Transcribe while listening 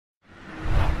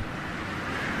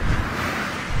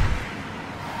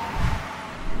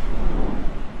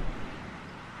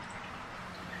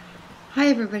Hi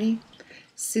everybody,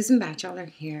 Susan Bachelder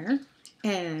here,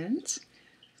 and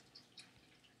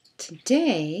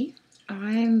today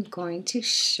I'm going to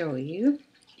show you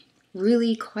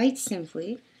really quite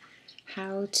simply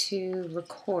how to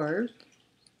record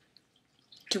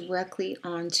directly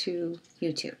onto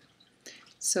YouTube.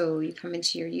 So you come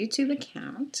into your YouTube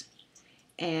account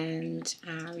and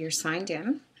you're signed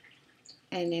in,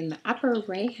 and in the upper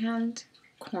right hand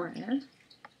corner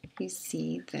you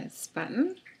see this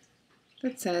button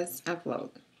that says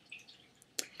upload.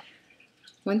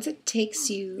 Once it takes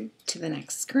you to the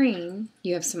next screen,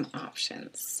 you have some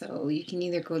options. So you can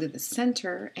either go to the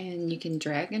center and you can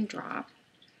drag and drop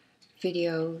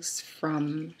videos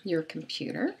from your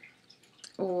computer,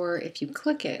 or if you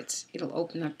click it, it'll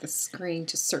open up the screen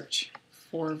to search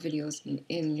for videos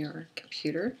in your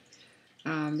computer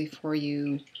before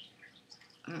you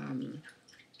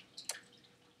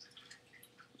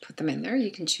put them in there. You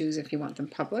can choose if you want them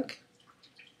public,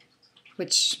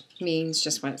 which means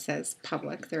just when it says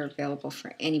public, they're available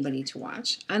for anybody to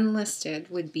watch. Unlisted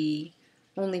would be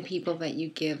only people that you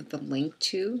give the link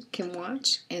to can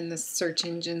watch, and the search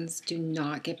engines do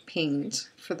not get pinged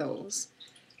for those.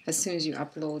 As soon as you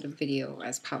upload a video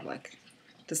as public,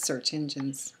 the search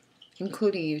engines,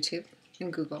 including YouTube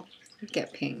and Google,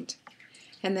 get pinged.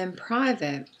 And then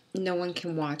private, no one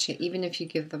can watch it, even if you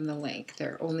give them the link.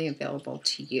 They're only available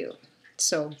to you.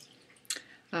 So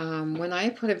when I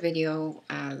put a video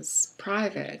as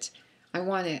private, I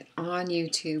want it on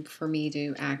YouTube for me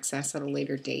to access at a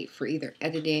later date for either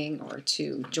editing or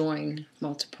to join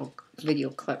multiple video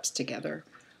clips together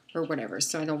or whatever.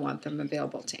 So I don't want them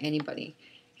available to anybody.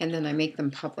 And then I make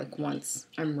them public once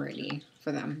I'm ready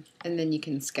for them. And then you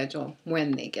can schedule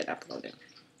when they get uploaded.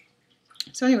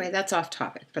 So anyway, that's off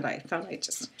topic, but I thought I'd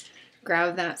just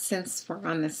grab that since we're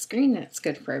on the screen. That's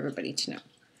good for everybody to know.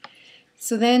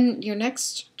 So then your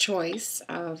next choice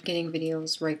of getting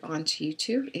videos right onto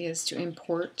YouTube is to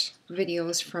import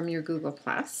videos from your Google+.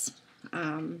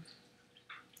 And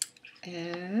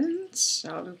so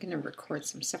I'm going to record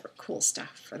some separate cool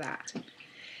stuff for that.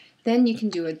 Then you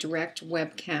can do a direct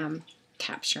webcam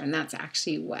capture, and that's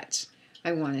actually what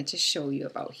I wanted to show you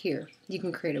about here. You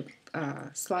can create a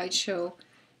slideshow.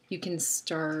 You can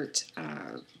start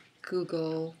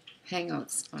Google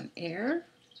Hangouts on Air,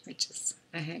 which is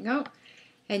a Hangout.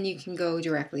 And you can go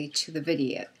directly to the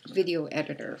video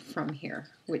editor from here,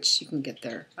 which you can get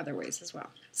there other ways as well.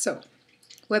 So,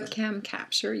 webcam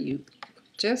capture, you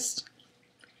just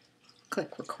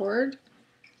click record.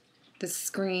 The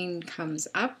screen comes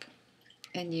up,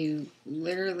 and you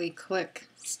literally click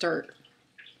start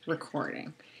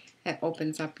recording. It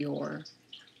opens up your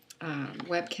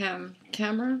webcam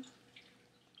camera,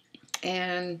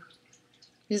 and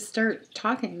you start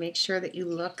talking. Make sure that you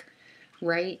look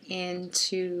right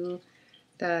into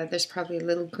there's probably a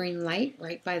little green light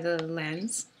right by the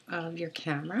lens of your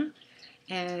camera,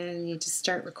 and you just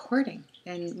start recording.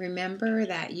 And remember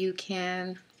that you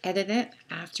can edit it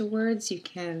afterwards. You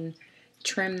can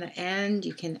trim the end,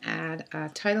 you can add a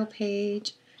title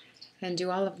page, and do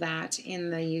all of that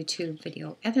in the YouTube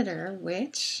video editor,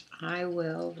 which I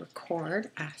will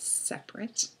record a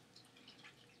separate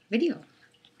video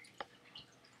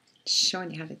showing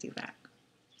you how to do that.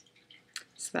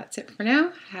 So that's it for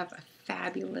now. Have a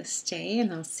fabulous day,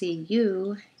 and I'll see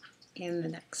you in the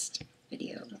next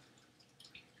video.